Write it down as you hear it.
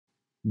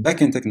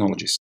backend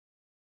technologies.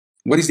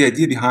 What is the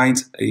idea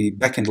behind a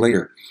backend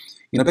layer?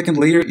 In a backend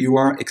layer, you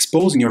are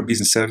exposing your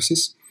business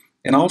services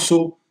and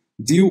also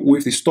deal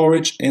with the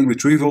storage and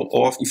retrieval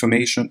of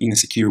information in a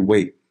secure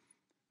way.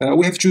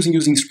 We have chosen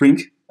using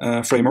Spring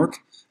framework,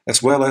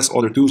 as well as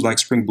other tools like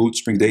Spring Boot,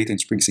 Spring Data, and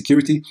Spring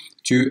Security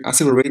to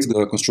accelerate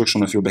the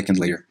construction of your backend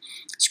layer.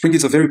 Spring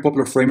is a very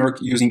popular framework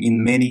using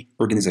in many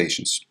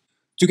organizations.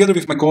 Together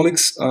with my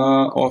colleagues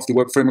of the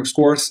Web Frameworks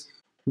course,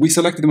 we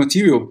selected the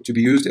material to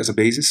be used as a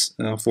basis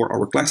for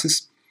our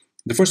classes.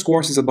 The first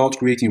course is about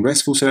creating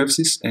RESTful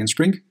services and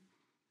Spring,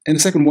 and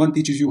the second one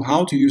teaches you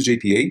how to use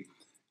JPA.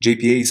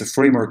 JPA is a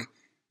framework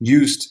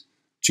used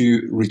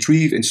to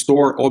retrieve and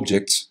store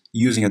objects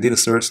using a data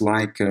source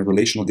like a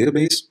relational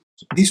database.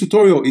 This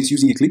tutorial is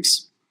using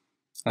Eclipse,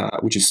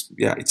 which is,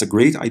 it's a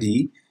great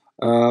IDE,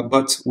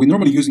 but we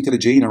normally use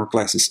IntelliJ in our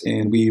classes,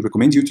 and we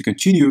recommend you to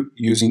continue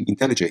using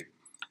IntelliJ.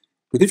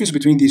 The difference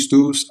between these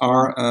tools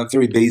are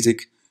very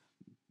basic,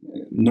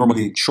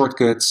 normally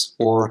shortcuts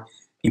or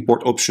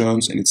import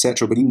options and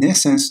etc. But in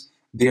essence,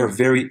 they are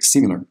very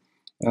similar.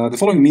 The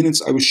following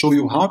minutes, I will show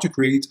you how to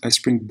create a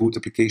Spring Boot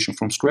application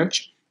from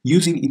scratch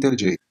using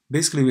IntelliJ.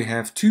 Basically, we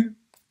have two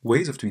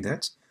ways of doing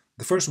that.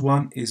 The first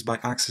one is by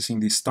accessing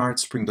the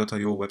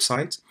startspring.io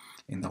website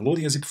and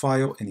downloading a zip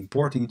file and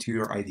importing it to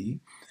your IDE.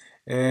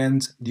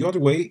 And the other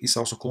way is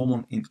also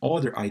common in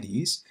other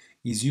IDEs,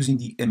 is using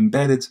the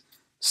embedded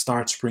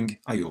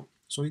startspring.io.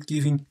 So it's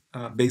giving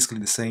basically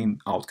the same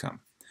outcome.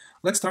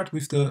 Let's start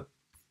with the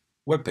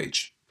web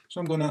page. So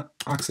I'm going to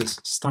access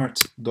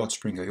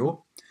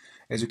start.spring.io.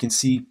 As you can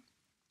see,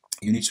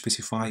 you need to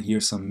specify here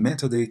some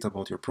metadata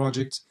about your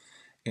project.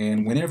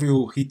 And whenever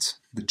you hit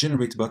the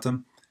generate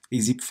button, a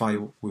zip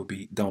file will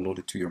be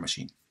downloaded to your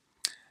machine.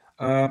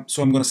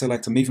 So I'm going to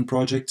select a Maven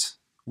project.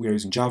 We are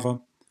using Java,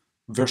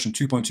 version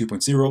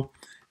 2.2.0,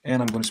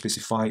 and I'm going to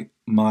specify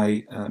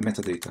my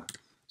metadata.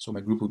 So my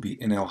group will be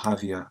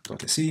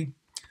nlhavia.se,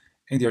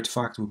 and the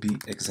artifact will be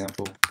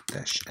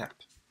example-app.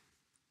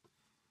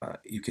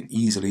 You can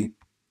easily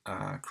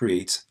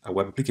create a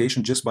web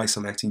application just by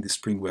selecting the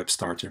Spring Web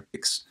Starter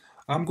X.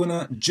 I'm going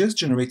to just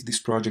generate this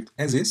project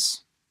as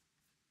is.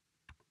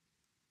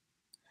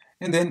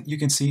 And then you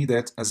can see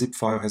that a zip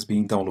file has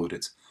been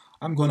downloaded.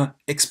 I'm going to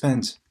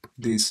expand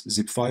this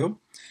zip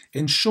file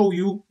and show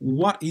you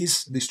what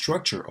is the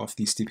structure of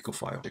this typical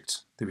file.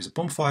 There is a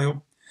POM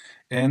file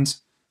and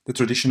the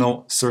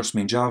traditional source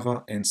main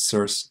Java and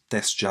source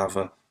test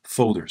Java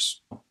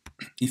folders.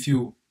 If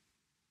you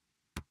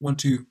want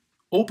to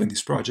open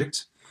this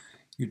project,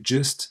 you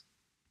just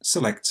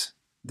select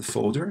the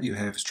folder you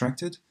have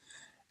extracted,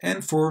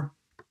 and for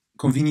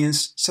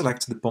convenience,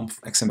 select the POM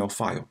XML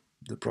file,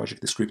 the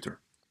project descriptor.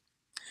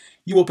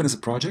 You open as a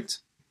project.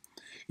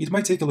 It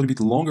might take a little bit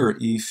longer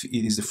if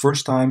it is the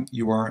first time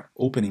you are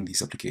opening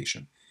this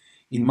application.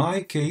 In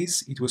my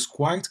case, it was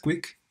quite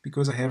quick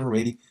because I have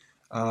already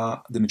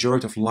the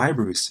majority of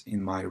libraries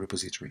in my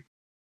repository.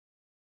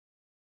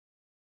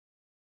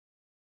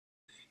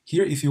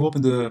 Here, if you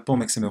open the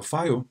POM XML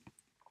file,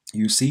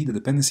 you see the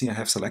dependency I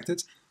have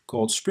selected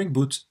called Spring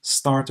Boot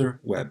Starter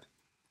Web.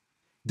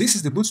 This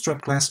is the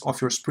bootstrap class of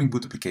your Spring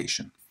Boot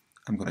application.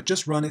 I'm going to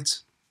just run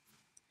it,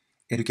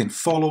 and you can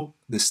follow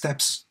the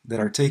steps that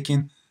are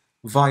taken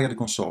via the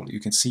console. You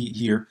can see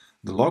here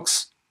the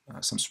logs,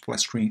 some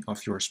splash screen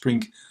of your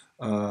Spring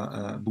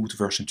Boot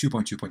version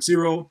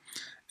 2.2.0,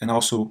 and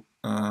also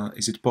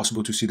is it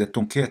possible to see that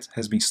Tomcat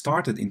has been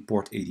started in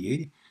port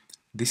 8080.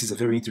 This is a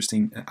very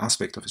interesting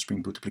aspect of a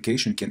Spring Boot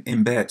application. You can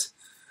embed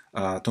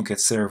Tomcat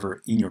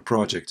server in your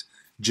project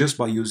just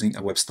by using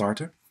a web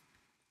starter.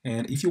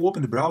 And if you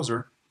open the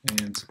browser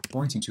and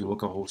pointing to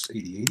localhost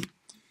 8080,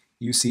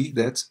 you see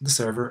that the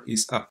server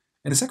is up.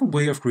 And the second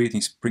way of creating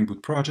a Spring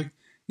Boot project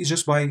is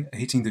just by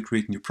hitting the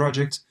Create New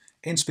Project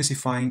and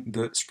specifying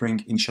the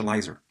Spring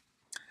Initializer.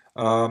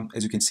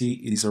 As you can see,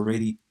 it is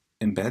already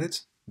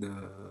embedded, the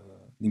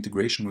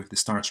integration with the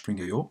Start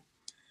Spring.io.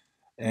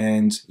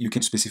 And you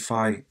can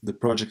specify the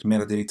project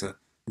metadata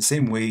the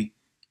same way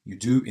you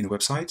do in a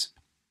website.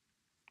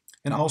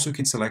 And also you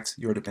can select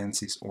your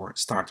dependencies or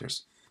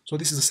starters. So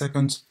this is the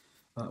second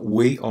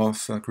way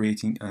of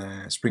creating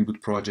a Spring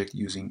Boot project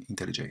using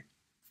IntelliJ.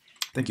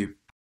 Thank you.